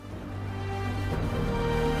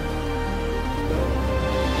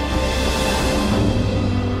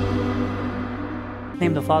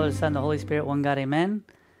name of the Father, the Son, and the Holy Spirit, one God, amen.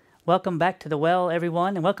 Welcome back to The Well,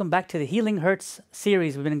 everyone, and welcome back to the Healing Hurts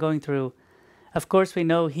series we've been going through. Of course, we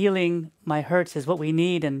know healing my hurts is what we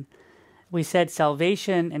need, and we said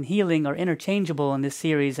salvation and healing are interchangeable in this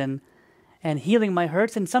series, and healing my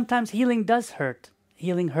hurts, and sometimes healing does hurt.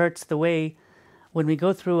 Healing hurts the way when we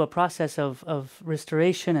go through a process of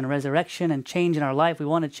restoration and resurrection and change in our life. We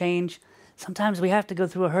want to change. Sometimes we have to go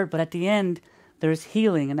through a hurt, but at the end, there's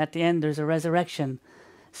healing, and at the end, there's a resurrection.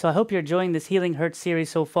 So I hope you're enjoying this Healing Hurts series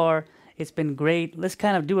so far. It's been great. Let's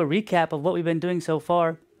kind of do a recap of what we've been doing so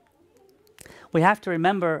far. We have to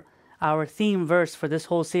remember our theme verse for this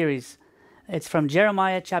whole series. It's from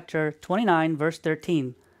Jeremiah chapter 29, verse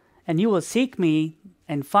 13. And you will seek me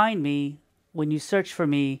and find me when you search for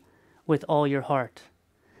me with all your heart.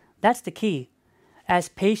 That's the key. As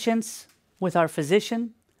patients with our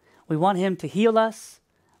physician, we want him to heal us,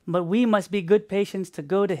 but we must be good patients to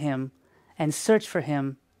go to him and search for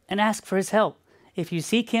him and ask for his help. If you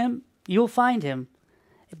seek him, you'll find him.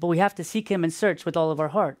 But we have to seek him and search with all of our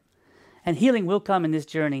heart. And healing will come in this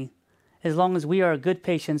journey as long as we are good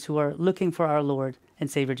patients who are looking for our Lord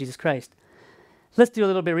and Savior Jesus Christ. Let's do a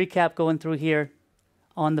little bit of recap going through here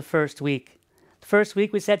on the first week. The first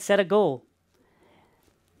week we said set a goal.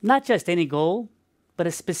 Not just any goal, but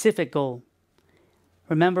a specific goal.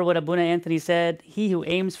 Remember what Abuna Anthony said, he who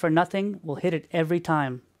aims for nothing will hit it every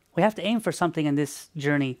time. We have to aim for something in this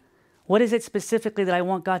journey. What is it specifically that I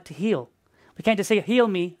want God to heal? We can't just say, heal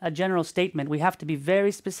me, a general statement. We have to be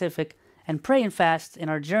very specific and pray and fast in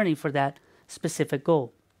our journey for that specific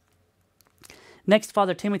goal. Next,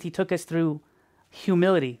 Father Timothy took us through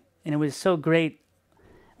humility, and it was so great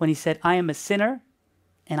when he said, I am a sinner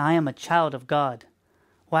and I am a child of God.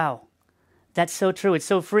 Wow, that's so true. It's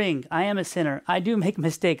so freeing. I am a sinner. I do make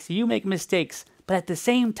mistakes. You make mistakes. But at the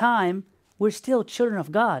same time, we're still children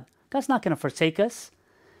of God. God's not going to forsake us.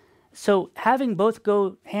 So having both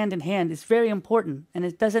go hand in hand is very important. And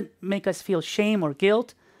it doesn't make us feel shame or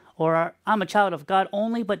guilt or I'm a child of God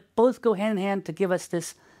only, but both go hand in hand to give us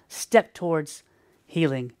this step towards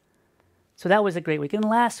healing. So that was a great week. And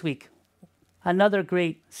last week, another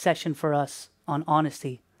great session for us on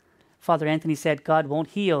honesty. Father Anthony said, God won't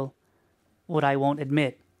heal what I won't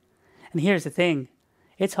admit. And here's the thing.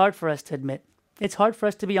 It's hard for us to admit. It's hard for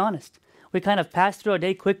us to be honest. We kind of pass through our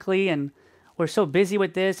day quickly and we're so busy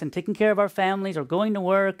with this and taking care of our families or going to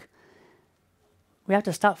work. We have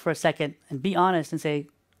to stop for a second and be honest and say,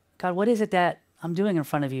 God, what is it that I'm doing in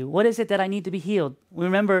front of you? What is it that I need to be healed? We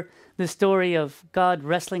remember the story of God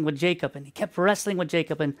wrestling with Jacob, and he kept wrestling with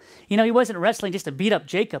Jacob. And, he wasn't wrestling just to beat up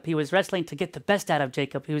Jacob. He was wrestling to get the best out of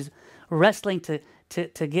Jacob. He was wrestling to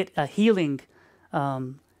get a healing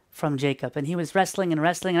from Jacob. And he was wrestling,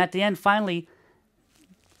 and at the end finally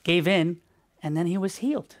gave in, and then he was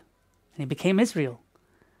healed. And he became Israel.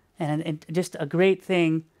 And just a great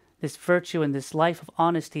thing, this virtue and this life of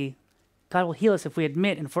honesty. God will heal us if we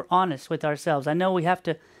admit and if we're honest with ourselves. I know we have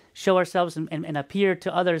to show ourselves and appear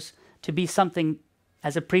to others to be something.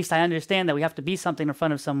 As a priest, I understand that we have to be something in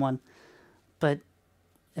front of someone. But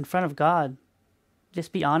in front of God,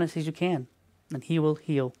 just be honest as you can. And he will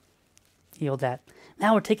heal that.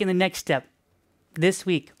 Now we're taking the next step this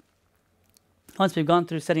week. Once we've gone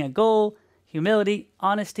through setting a goal, humility,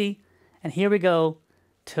 honesty, and here we go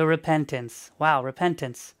to repentance. Wow,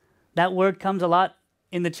 repentance. That word comes a lot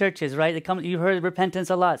in the churches, right? You heard repentance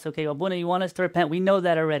a lot. So, okay, Abuna, you want us to repent. We know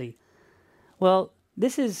that already. Well,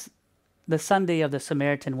 this is the Sunday of the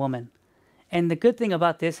Samaritan woman. And the good thing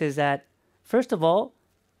about this is that, first of all,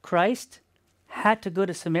 Christ had to go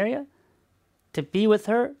to Samaria to be with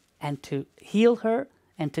her and to heal her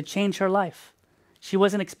and to change her life. She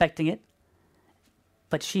wasn't expecting it,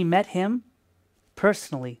 but she met him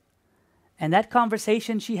personally. And that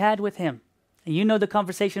conversation she had with him, and you know the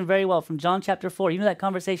conversation very well from John chapter 4. You know that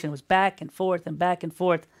conversation was back and forth and back and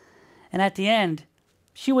forth. And at the end,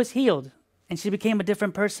 she was healed and she became a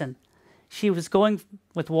different person. She was going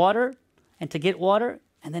with water and to get water,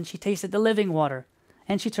 and then she tasted the living water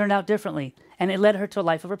and she turned out differently. And it led her to a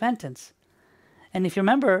life of repentance. And if you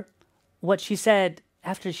remember what she said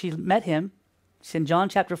after she met him, it's in John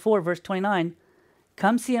chapter 4, verse 29,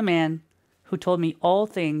 come see a man who told me all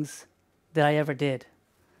things that I ever did.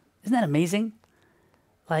 Isn't that amazing?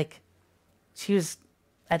 Like, she was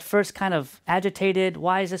at first kind of agitated.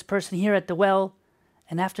 Why is this person here at the well?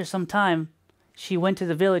 And after some time, she went to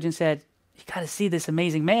the village and said, you got to see this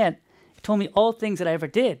amazing man. He told me all things that I ever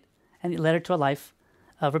did. And it led her to a life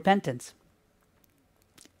of repentance.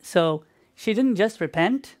 So she didn't just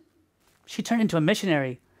repent. She turned into a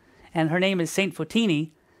missionary. And her name is Saint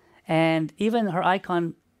Fotini. And even her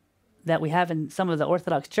icon that we have in some of the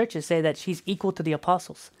Orthodox churches say that she's equal to the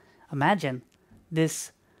apostles. Imagine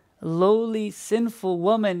this lowly, sinful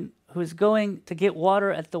woman who's going to get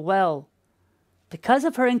water at the well because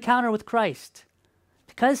of her encounter with Christ,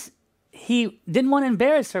 because he didn't want to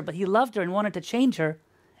embarrass her, but he loved her and wanted to change her.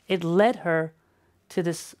 It led her to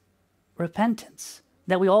this repentance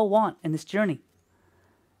that we all want in this journey.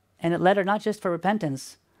 And it led her not just for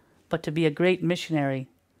repentance, but to be a great missionary.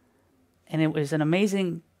 And it was an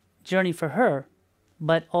amazing journey for her,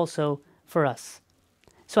 but also for us.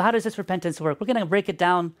 So how does this repentance work? We're going to break it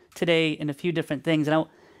down today in a few different things. And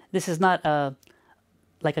this is not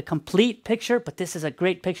like a complete picture, but this is a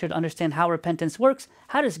great picture to understand how repentance works.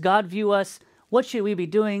 How does God view us? What should we be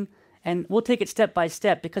doing? And we'll take it step by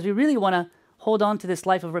step because we really want to hold on to this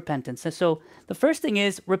life of repentance. And so the first thing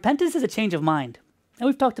is repentance is a change of mind. And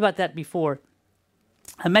we've talked about that before.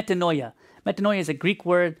 Metanoia. Metanoia is a Greek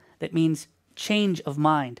word that means change of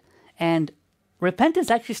mind. And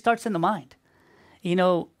repentance actually starts in the mind. You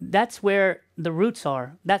know, that's where the roots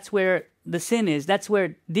are. That's where the sin is. That's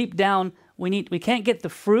where deep down we can't get the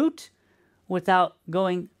fruit without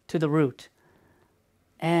going to the root.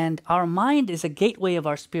 And our mind is a gateway of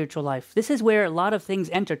our spiritual life. This is where a lot of things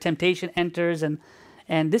enter. Temptation enters, and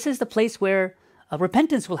this is the place where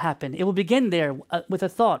repentance will happen. It will begin there with a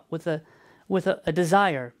thought, with a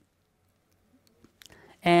desire.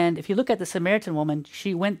 And if you look at the Samaritan woman,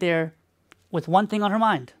 she went there with one thing on her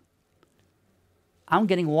mind. I'm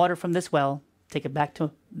getting water from this well, take it back to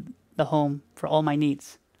the home for all my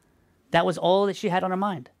needs. That was all that she had on her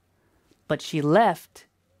mind. But she left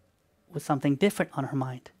with something different on her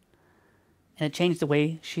mind. And it changed the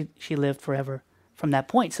way she lived forever from that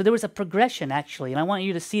point. So there was a progression, actually. And I want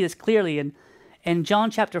you to see this clearly. In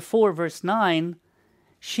John chapter 4, verse 9,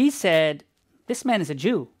 she said, this man is a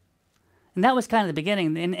Jew. And that was kind of the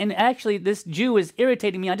beginning. And actually, this Jew is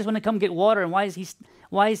irritating me. I just want to come get water. And why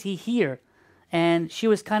is he here? And she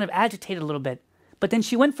was kind of agitated a little bit. But then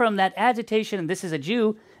she went from that agitation, and this is a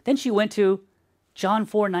Jew, then she went to John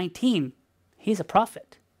 4:19. He's a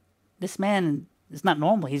prophet. This man is not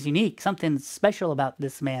normal. He's unique. Something special about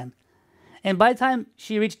this man. And by the time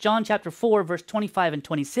she reached John chapter 4, verse 25 and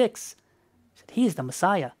 26, she said, he is the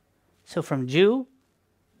Messiah. So from Jew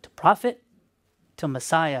to prophet to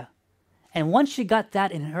Messiah. And once she got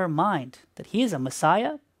that in her mind, that he is a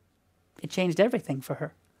Messiah, it changed everything for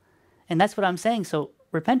her. And that's what I'm saying. So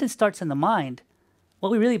repentance starts in the mind.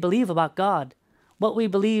 What we really believe about God, what we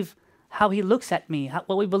believe, how he looks at me,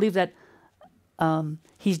 what we believe that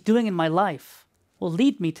he's doing in my life will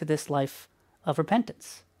lead me to this life of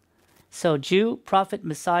repentance. So Jew, prophet,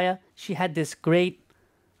 Messiah, she had this great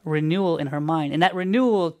renewal in her mind. And that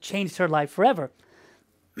renewal changed her life forever.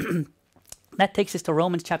 That takes us to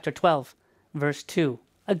Romans chapter 12, verse 2.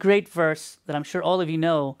 A great verse that I'm sure all of you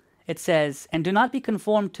know. It says, and do not be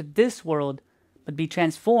conformed to this world, but be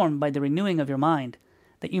transformed by the renewing of your mind,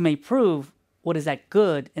 that you may prove what is that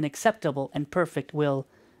good and acceptable and perfect will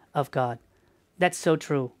of God. That's so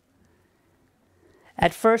true.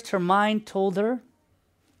 At first, her mind told her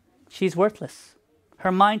she's worthless.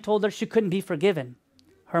 Her mind told her she couldn't be forgiven.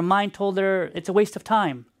 Her mind told her it's a waste of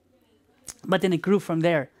time. But then it grew from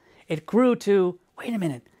there. It grew to, wait a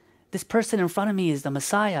minute, this person in front of me is the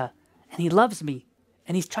Messiah, and he loves me,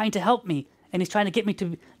 and he's trying to help me, and he's trying to get me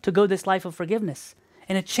to go this life of forgiveness.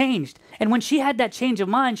 And it changed. And when she had that change of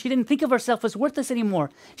mind, she didn't think of herself as worthless anymore.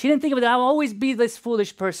 She didn't think of it, I'll always be this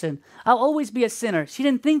foolish person. I'll always be a sinner. She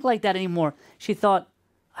didn't think like that anymore. She thought,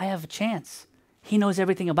 I have a chance. He knows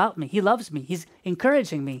everything about me. He loves me. He's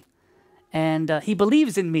encouraging me. And he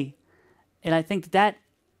believes in me. And I think that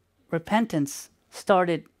repentance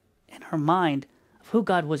started in her mind of who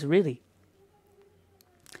God was really.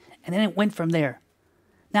 And then it went from there.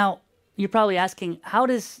 Now, you're probably asking, how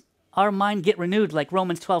does our mind get renewed like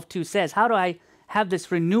Romans 12:2 says? How do I have this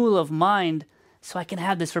renewal of mind so I can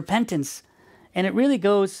have this repentance? And it really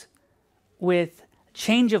goes with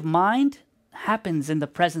change of mind happens in the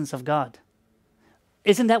presence of God.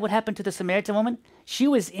 Isn't that what happened to the Samaritan woman? She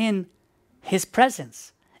was in his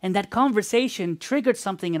presence. And that conversation triggered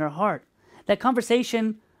something in her heart. That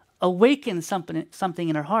conversation awakened something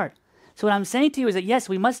in her heart. So what I'm saying to you is that yes,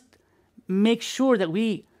 we must make sure that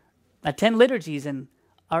we attend liturgies and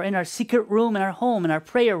are in our secret room in our home, in our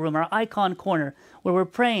prayer room, our icon corner, where we're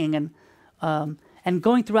praying and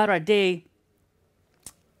going throughout our day,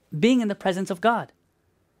 being in the presence of God.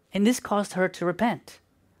 And this caused her to repent.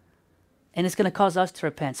 And it's going to cause us to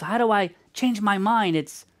repent. So how do I change my mind?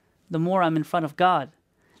 It's the more I'm in front of God,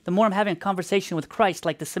 the more I'm having a conversation with Christ,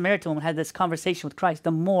 like the Samaritan woman had this conversation with Christ,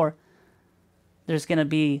 the more there's going to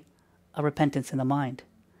be a repentance in the mind.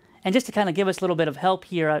 And just to kind of give us a little bit of help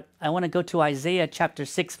here, I want to go to Isaiah chapter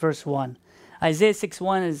 6, verse 1. Isaiah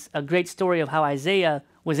 6:1 is a great story of how Isaiah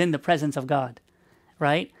was in the presence of God,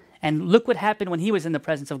 right? And look what happened when he was in the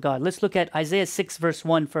presence of God. Let's look at Isaiah 6, verse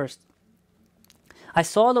 1 first. I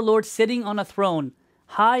saw the Lord sitting on a throne,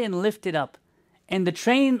 high and lifted up, and the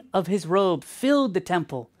train of his robe filled the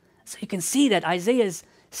temple. So you can see that Isaiah is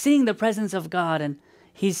seeing the presence of God, and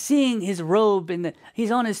he's seeing his robe, and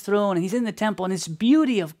he's on his throne, and he's in the temple, and it's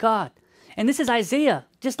beauty of God. And this is Isaiah,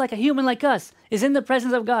 just like a human like us, is in the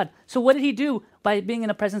presence of God. So what did he do by being in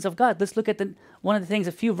the presence of God? Let's look at one of the things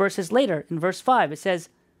a few verses later. In verse 5, it says,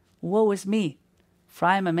 woe is me, for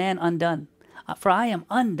I am a man undone. For I am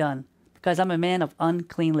undone, because I'm a man of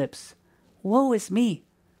unclean lips. Woe is me,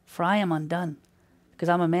 for I am undone, because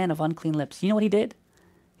I'm a man of unclean lips. You know what he did?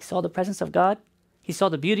 He saw the presence of God. He saw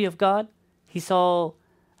the beauty of God. He saw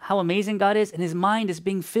how amazing God is, and his mind is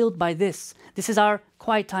being filled by this. This is our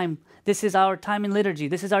quiet time. This is our time in liturgy.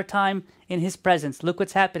 This is our time in his presence. Look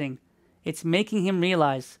what's happening. It's making him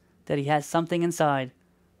realize that he has something inside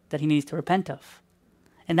that he needs to repent of.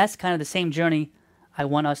 And that's kind of the same journey I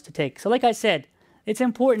want us to take. So like I said, it's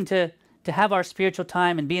important to have our spiritual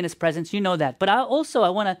time and be in his presence. You know that. But I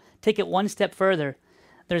want to take it one step further.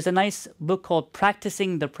 There's a nice book called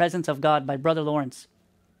Practicing the Presence of God by Brother Lawrence.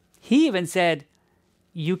 He even said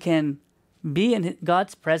you can be in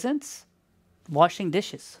God's presence washing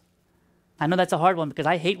dishes. I know that's a hard one because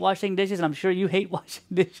I hate washing dishes, and I'm sure you hate washing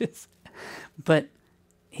dishes. But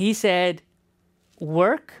he said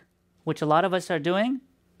work, which a lot of us are doing,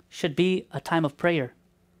 should be a time of prayer.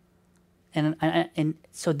 And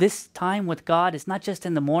so this time with God is not just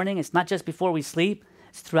in the morning, it's not just before we sleep,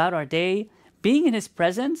 it's throughout our day. Being in his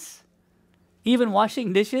presence, even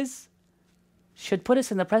washing dishes, should put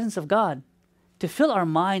us in the presence of God, to fill our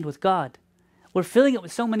mind with God. We're filling it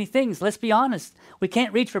with so many things. Let's be honest. We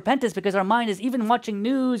can't reach repentance because our mind is even watching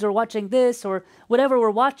news or watching this or whatever we're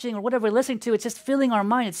watching or whatever we're listening to. It's just filling our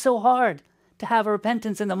mind. It's so hard to have a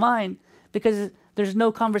repentance in the mind because there's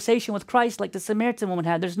no conversation with Christ like the Samaritan woman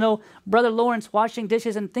had. There's no Brother Lawrence washing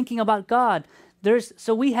dishes and thinking about God.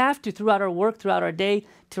 So we have to, throughout our work, throughout our day,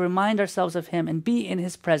 to remind ourselves of him and be in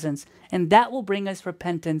his presence. And that will bring us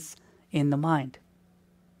repentance in the mind.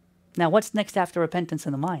 Now, what's next after repentance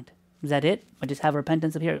in the mind? Is that it? I just have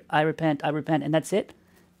repentance of here. I repent, and that's it?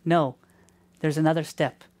 No. There's another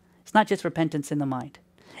step. It's not just repentance in the mind.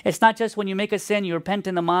 It's not just when you make a sin, you repent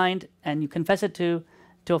in the mind and you confess it to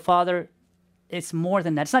a father. It's more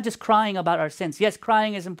than that. It's not just crying about our sins. Yes,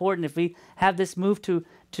 crying is important. If we have this move to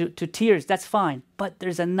tears, that's fine. But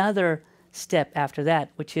there's another step after that,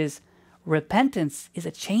 which is repentance is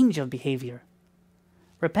a change of behavior.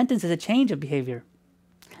 Repentance is a change of behavior.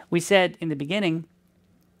 We said in the beginning,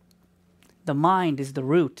 the mind is the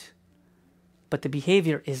root, but the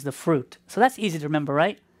behavior is the fruit. So that's easy to remember,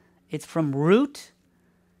 right? It's from root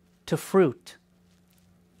to fruit.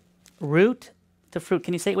 Root to fruit.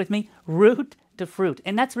 Can you say it with me? Root to fruit.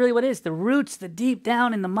 And that's really what it is. The roots, the deep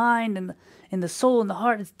down in the mind and in the soul and the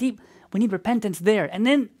heart, it's deep. We need repentance there. And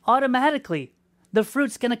then automatically, the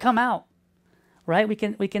fruit's going to come out, right? We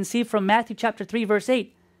can see from Matthew chapter 3, verse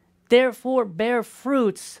 8, therefore bear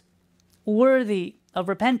fruits worthy of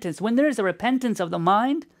repentance. When there's a repentance of the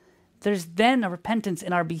mind, there's then a repentance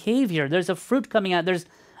in our behavior. There's a fruit coming out.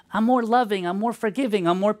 I'm more loving, I'm more forgiving,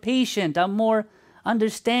 I'm more patient, I'm more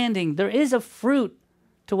understanding. There is a fruit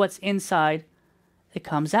to what's inside that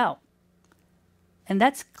comes out. And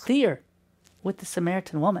that's clear with the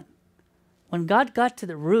Samaritan woman. When God got to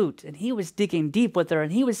the root and he was digging deep with her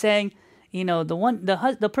and he was saying, you know,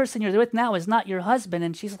 the person you're with now is not your husband.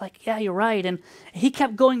 And she's like, yeah, you're right. And he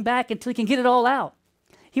kept going back until he can get it all out.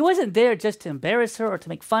 He wasn't there just to embarrass her or to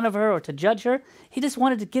make fun of her or to judge her. He just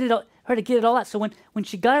wanted to get her to get it all out. So when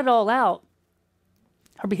she got it all out,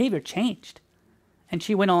 her behavior changed. And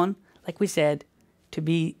she went on, like we said, to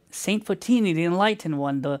be Saint Fotini, the enlightened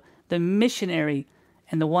one, the missionary,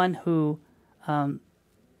 and the one who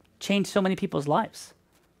changed so many people's lives.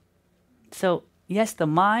 So yes, the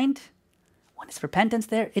mind, when it's repentance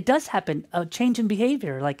there, it does happen, a change in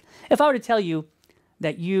behavior. Like if I were to tell you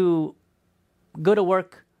that you go to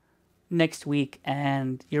work next week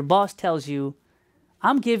and your boss tells you,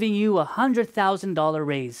 I'm giving you $100,000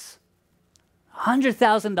 raise.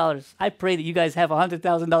 $100,000. I pray that you guys have a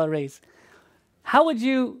 $100,000 raise. How would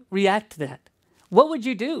you react to that? What would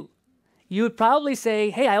you do? You would probably say,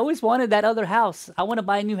 hey, I always wanted that other house. I want to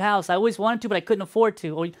buy a new house. I always wanted to, but I couldn't afford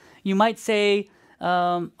to. Or you might say,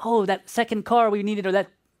 oh, that second car we needed, or that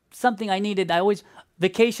something I needed.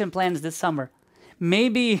 Vacation plans this summer.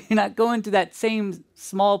 maybe you're not going to that same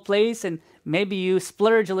small place, and maybe you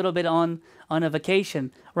splurge a little bit on a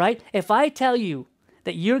vacation, right? If I tell you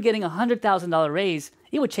that you're getting a $100,000 raise,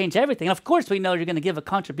 it would change everything. And of course, we know you're going to give a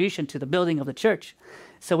contribution to the building of the church.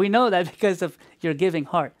 So we know that because of your giving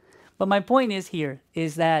heart. But my point is here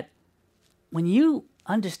is that when you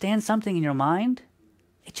understand something in your mind,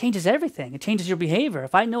 it changes everything. It changes your behavior.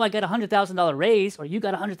 If I know I got a $100,000 raise, or you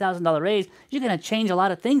got a $100,000 raise, you're going to change a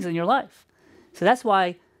lot of things in your life. So that's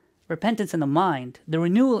why repentance in the mind, the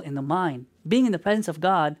renewal in the mind, being in the presence of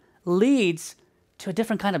God leads to a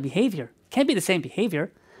different kind of behavior. It can't be the same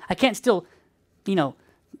behavior. I can't still,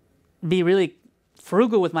 be really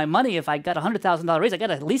frugal with my money. If I got a $100,000 raise, I got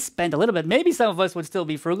to at least spend a little bit. Maybe some of us would still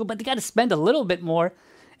be frugal, but they got to spend a little bit more.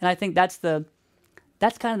 And I think that's kind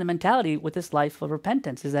of the mentality with this life of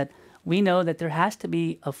repentance, is that we know that there has to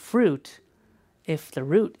be a fruit if the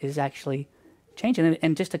root is actually changing.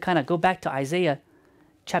 And just to kind of go back to Isaiah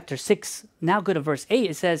chapter 6, now go to verse 8,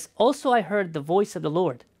 it says, "Also I heard the voice of the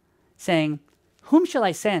Lord, saying, Whom shall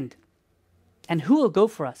I send? And who will go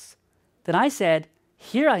for us? Then I said,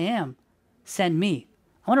 Here I am, send me."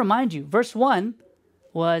 I want to remind you, verse 1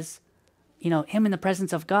 was, him in the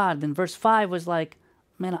presence of God. Then verse 5 was like,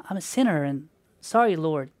 man, I'm a sinner, and sorry,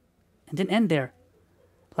 Lord. And didn't end there.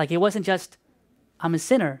 Like, it wasn't just, I'm a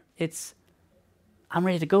sinner. It's, I'm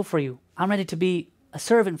ready to go for you. I'm ready to be a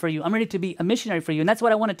servant for you. I'm ready to be a missionary for you. And that's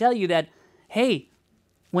what I want to tell you, that, hey,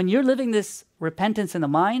 when you're living this repentance in the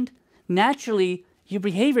mind, naturally, your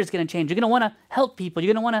behavior is going to change. You're going to want to help people.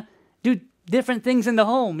 You're going to want to do different things in the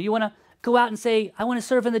home. You want to go out and say, I want to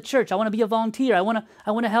serve in the church. I want to be a volunteer. I want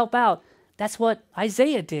to help out. That's what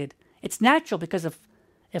Isaiah did. It's natural, because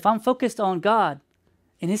if I'm focused on God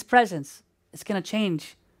in his presence, it's going to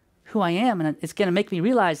change who I am, and it's going to make me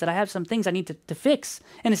realize that I have some things I need to fix.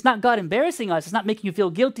 And it's not God embarrassing us. It's not making you feel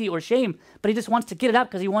guilty or shame, but he just wants to get it out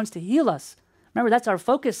because he wants to heal us. Remember, that's our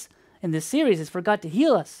focus in this series, is for God to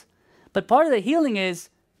heal us. But part of the healing is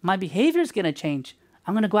my behavior is going to change.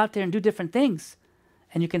 I'm going to go out there and do different things.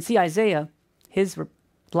 And you can see Isaiah, his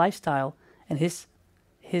lifestyle and his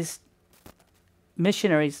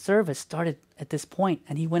missionary service started at this point,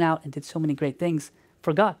 and he went out and did so many great things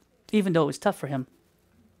for God, even though it was tough for him.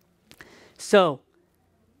 So,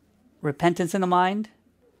 repentance in the mind.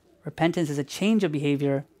 Repentance is a change of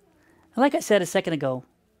behavior. And like I said a second ago,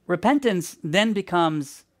 repentance then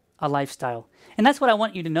becomes a lifestyle. And that's what I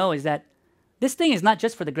want you to know, is that this thing is not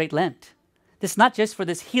just for the Great Lent. This is not just for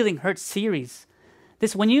this Healing Hurts series.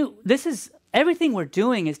 This is everything we're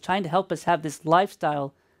doing is trying to help us have this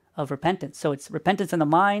lifestyle of repentance. So it's repentance in the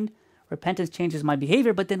mind. Repentance changes my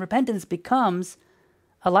behavior, but then repentance becomes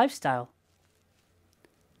a lifestyle.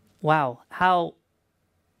 Wow, how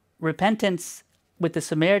repentance with the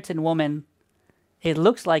Samaritan woman, it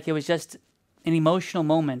looks like it was just an emotional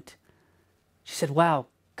moment. She said, wow,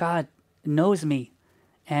 God knows me.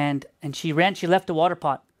 And she left the water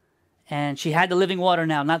pot. And she had the living water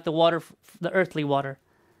now, not the water, the earthly water.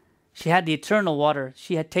 She had the eternal water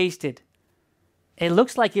she had tasted. It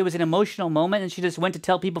looks like it was an emotional moment, and she just went to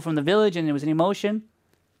tell people from the village, and it was an emotion.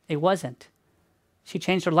 It wasn't. She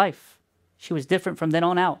changed her life. She was different from then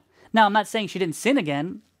on out. Now, I'm not saying she didn't sin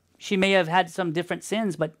again. She may have had some different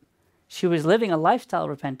sins, but she was living a lifestyle of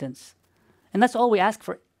repentance. And that's all we ask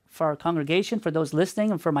for our congregation, for those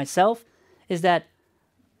listening, and for myself, is that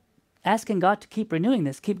asking God to keep renewing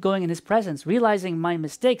this, keep going in his presence, realizing my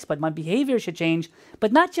mistakes, but my behavior should change,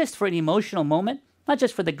 but not just for an emotional moment, not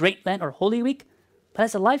just for the Great Lent or Holy Week, but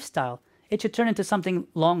as a lifestyle. It should turn into something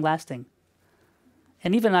long-lasting.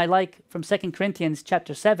 And even I like from 2 Corinthians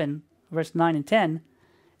chapter 7, verse 9 and 10,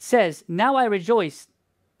 says, "Now I rejoice,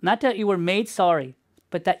 not that you were made sorry,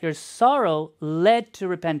 but that your sorrow led to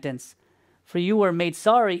repentance. For you were made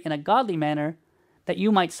sorry in a godly manner, that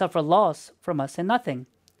you might suffer loss from us in nothing.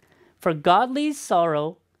 For godly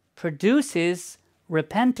sorrow produces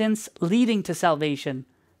repentance leading to salvation,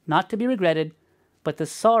 not to be regretted, but the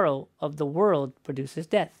sorrow of the world produces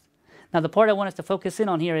death." Now, the part I want us to focus in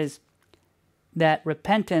on here is that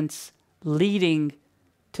repentance leading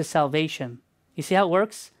to salvation. You see how it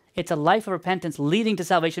works? It's a life of repentance leading to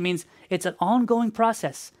salvation. It means it's an ongoing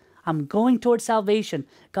process. I'm going towards salvation.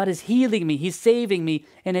 God is healing me. He's saving me.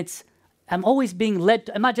 And I'm always being led.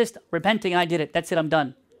 I'm not just repenting, I did it. That's it, I'm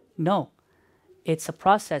done. No. It's a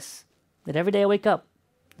process that every day I wake up,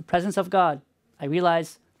 in the presence of God, I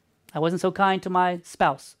realize I wasn't so kind to my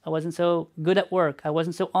spouse. I wasn't so good at work. I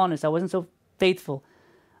wasn't so honest. I wasn't so faithful.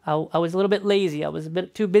 I was a little bit lazy. I was a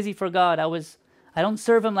bit too busy for God. I don't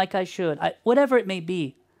serve him like I should. Whatever it may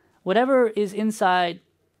be, whatever is inside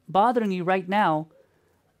bothering you right now,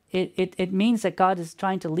 it means that God is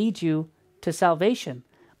trying to lead you to salvation.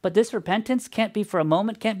 But this repentance can't be for a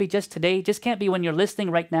moment, can't be just today, just can't be when you're listening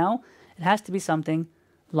right now. It has to be something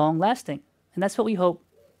long-lasting. And that's what we hope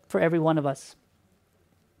for every one of us.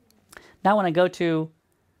 Now when I go to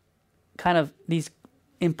kind of these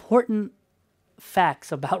important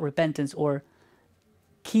facts about repentance, or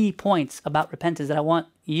key points about repentance that I want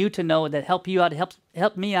you to know, that help you out,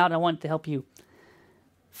 help me out, I want to help you.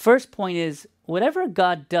 First point is, whatever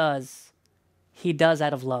God does, he does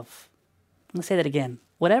out of love. I'm going to say that again.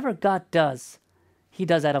 Whatever God does, he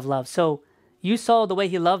does out of love. So you saw the way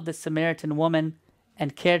he loved the Samaritan woman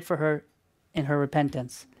and cared for her in her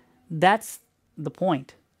repentance. That's the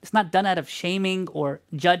point. It's not done out of shaming or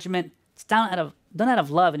judgment. It's done out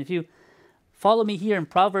of love. And if you follow me here in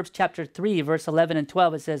Proverbs chapter 3, verse 11 and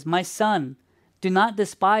 12, it says, "My son, do not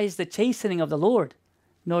despise the chastening of the Lord,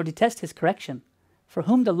 nor detest his correction. For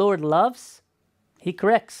whom the Lord loves, he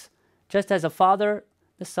corrects, just as a father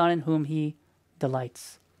the son in whom he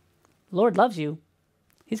delights." The Lord loves you.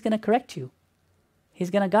 He's going to correct you. He's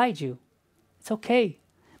going to guide you. It's okay.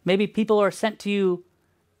 Maybe people are sent to you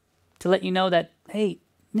to let you know that, hey, it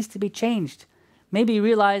needs to be changed. Maybe you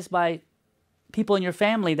realize by people in your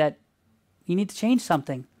family that you need to change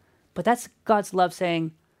something. But that's God's love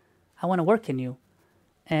saying, I want to work in you.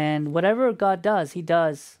 And whatever God does, he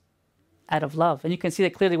does out of love. And you can see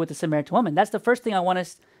that clearly with the Samaritan woman. That's the first thing I want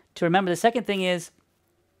us to remember. The second thing is,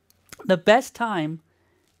 the best time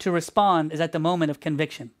to respond is at the moment of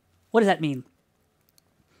conviction. What does that mean?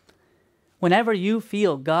 Whenever you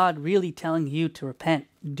feel God really telling you to repent,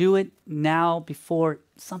 do it now before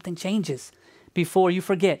something changes, before you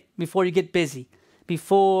forget, before you get busy,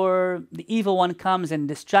 before the evil one comes and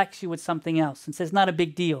distracts you with something else and says, not a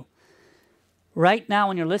big deal. Right now,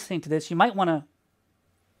 when you're listening to this, you might want to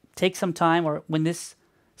take some time, or when this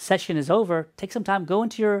session is over, take some time, go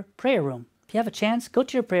into your prayer room. If you have a chance, go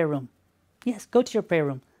to your prayer room. Yes, go to your prayer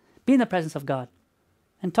room. Be in the presence of God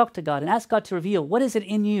and talk to God and ask God to reveal what is it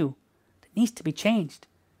in you that needs to be changed.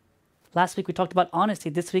 Last week we talked about honesty.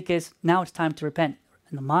 This week is, now it's time to repent.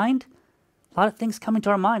 In the mind, a lot of things come into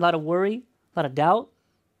our mind, a lot of worry, a lot of doubt,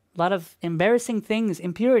 a lot of embarrassing things,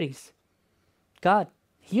 impurities. God,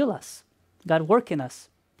 heal us. God, work in us.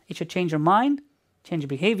 It should change your mind, change your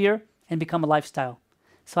behavior, and become a lifestyle.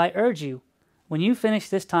 So I urge you, when you finish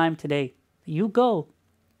this time today, you go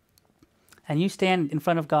and you stand in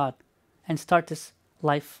front of God and start this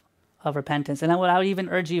life of repentance. And what I would even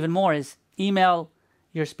urge you even more is email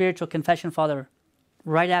your spiritual confession father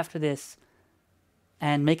right after this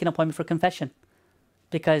and make an appointment for confession,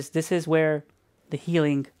 because this is where the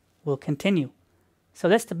healing will continue. So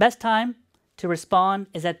that's the best time to respond,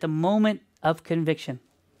 is at the moment of conviction.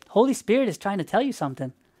 Holy Spirit is trying to tell you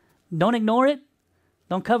something. Don't ignore it.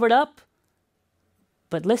 Don't cover it up.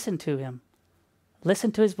 But listen to him.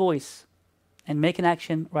 Listen to his voice and make an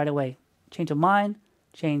action right away. Change of mind,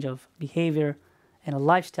 change of behavior, and a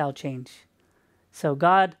lifestyle change. So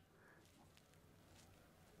God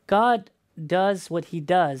does what he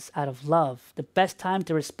does out of love. The best time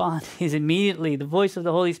to respond is immediately, the voice of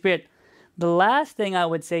the Holy Spirit. The last thing I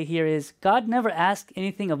would say here is, God never asks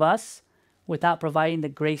anything of us without providing the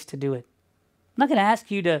grace to do it. I'm not going to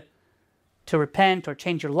ask you to repent or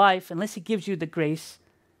change your life unless he gives you the grace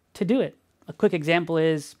to do it. A quick example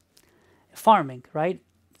is farming, right?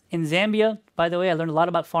 In Zambia, by the way, I learned a lot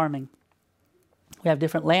about farming. We have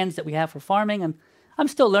different lands that we have for farming, and I'm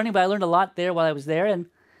still learning, but I learned a lot there while I was there. And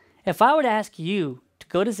if I were to ask you to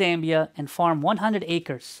go to Zambia and farm 100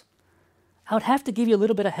 acres, I would have to give you a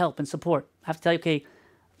little bit of help and support. I have to tell you, okay,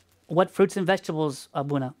 what fruits and vegetables,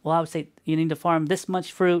 Abuna? Well, I would say you need to farm this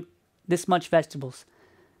much fruit, this much vegetables.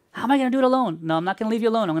 How am I going to do it alone? No, I'm not going to leave you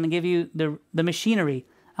alone. I'm going to give you the machinery.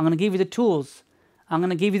 I'm going to give you the tools. I'm going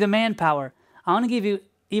to give you the manpower. I'm going to give you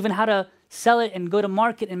even how to sell it and go to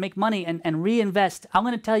market and make money and reinvest. I'm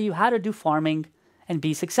going to tell you how to do farming and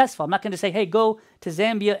be successful. I'm not going to say, hey, go to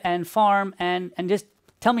Zambia and farm and just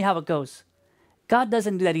tell me how it goes. God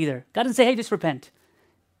doesn't do that either. God doesn't say, hey, just repent.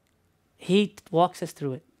 He walks us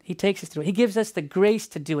through it. He takes us through it. He gives us the grace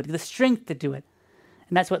to do it, the strength to do it.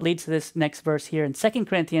 And that's what leads to this next verse here in 2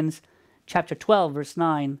 Corinthians chapter 12, verse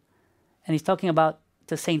 9. And he's talking about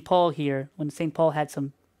to St. Paul here, when St. Paul had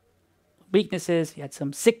some weaknesses, he had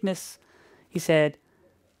some sickness. He said,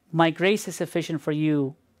 my grace is sufficient for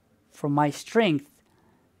you, for my strength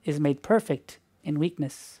is made perfect in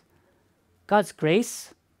weakness. God's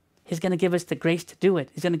grace, he's going to give us the grace to do it.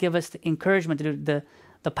 He's going to give us the encouragement to do it,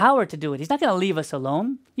 the power to do it. He's not going to leave us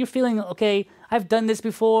alone. You're feeling, okay, I've done this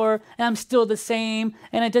before, and I'm still the same,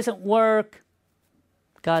 and it doesn't work.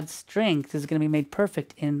 God's strength is going to be made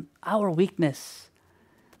perfect in our weakness.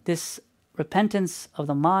 This repentance of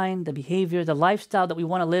the mind, the behavior, the lifestyle that we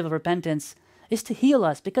want to live of repentance is to heal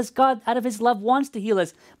us, because God, out of his love, wants to heal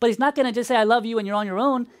us. But he's not going to just say, I love you, and you're on your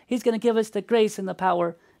own. He's going to give us the grace and the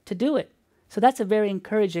power to do it. So that's a very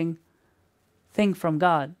encouraging thing from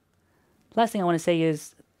God. Last thing I want to say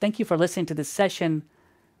is, thank you for listening to this session.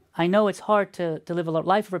 I know it's hard to live a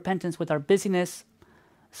life of repentance with our busyness,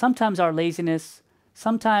 sometimes our laziness,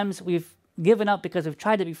 sometimes we've given up because we've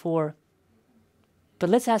tried it before. But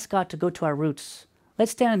let's ask God to go to our roots.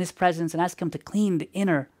 Let's stand in his presence and ask him to clean the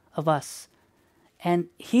inner of us. And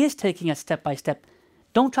he is taking us step by step.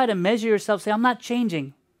 Don't try to measure yourself. Say, I'm not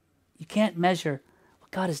changing. You can't measure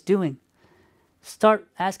what God is doing. Start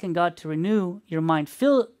asking God to renew your mind.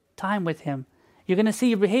 Fill time with him. You're going to see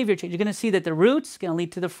your behavior change. You're going to see that the roots are going to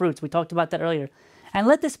lead to the fruits. We talked about that earlier. And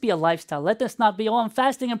let this be a lifestyle. Let this not be, I'm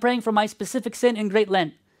fasting and praying for my specific sin in Great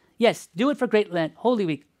Lent. Yes, do it for Great Lent, Holy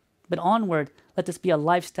Week. But onward, let this be a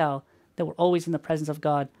lifestyle that we're always in the presence of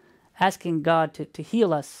God, asking God to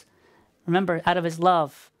heal us. Remember, out of his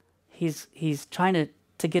love, he's trying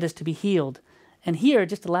to get us to be healed. And here,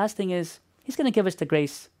 just the last thing is, he's going to give us the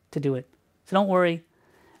grace to do it. So don't worry.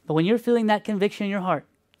 But when you're feeling that conviction in your heart,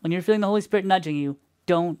 when you're feeling the Holy Spirit nudging you,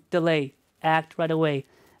 don't delay. Act right away.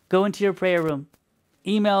 Go into your prayer room.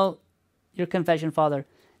 Email your confession, Father.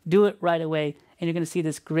 Do it right away, and you're going to see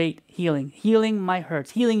this great healing. Healing my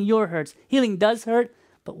hurts. Healing your hurts. Healing does hurt,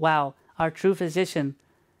 but wow, our true physician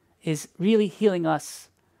is really healing us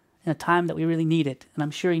in a time that we really need it, and I'm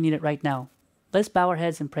sure you need it right now. Let's bow our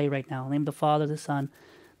heads and pray right now. In the name of the Father, the Son,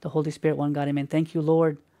 the Holy Spirit, one God, amen. Thank you,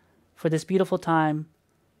 Lord, for this beautiful time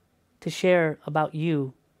to share about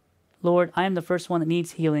you. Lord, I am the first one that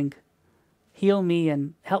needs healing. Heal me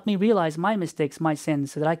and help me realize my mistakes, my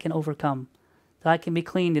sins, so that I can overcome, that I can be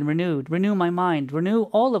cleaned and renewed. Renew my mind. Renew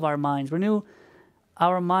all of our minds. Renew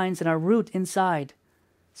our minds and our root inside,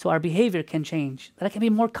 so our behavior can change, that I can be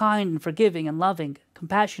more kind and forgiving and loving,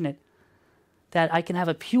 compassionate, that I can have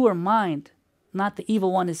a pure mind, not the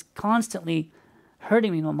evil one is constantly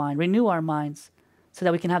hurting me in my mind. Renew our minds so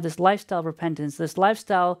that we can have this lifestyle of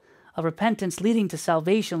repentance, leading to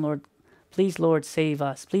salvation, Lord. Please, Lord, save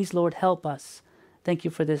us. Please, Lord, help us. Thank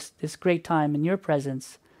you for this great time in your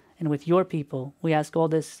presence and with your people. We ask all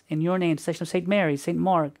this in your name, section of St. Mary, St.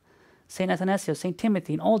 Mark, St. Athanasius, St.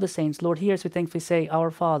 Timothy, and all the saints. Lord, hear us, we thankfully say,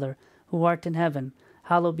 Our Father, who art in heaven,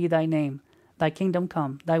 hallowed be thy name. Thy kingdom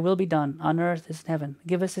come, thy will be done, on earth as in heaven.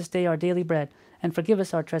 Give us this day our daily bread, and forgive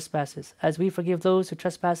us our trespasses, as we forgive those who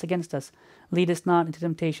trespass against us. Lead us not into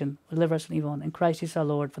temptation, but deliver us from evil. And in Christ Jesus our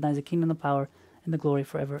Lord, for thine is the kingdom, the power, and the glory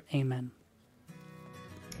forever. Amen.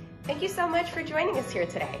 Thank you so much for joining us here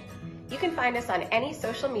today. You can find us on any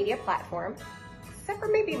social media platform, except for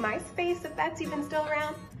maybe MySpace, if that's even still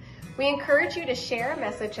around. We encourage you to share a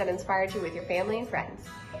message that inspired you with your family and friends.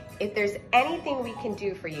 If there's anything we can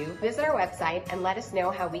do for you, visit our website and let us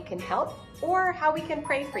know how we can help or how we can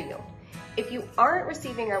pray for you. If you aren't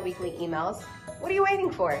receiving our weekly emails, what are you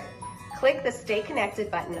waiting for? Click the Stay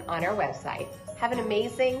Connected button on our website. Have an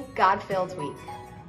amazing, God-filled week.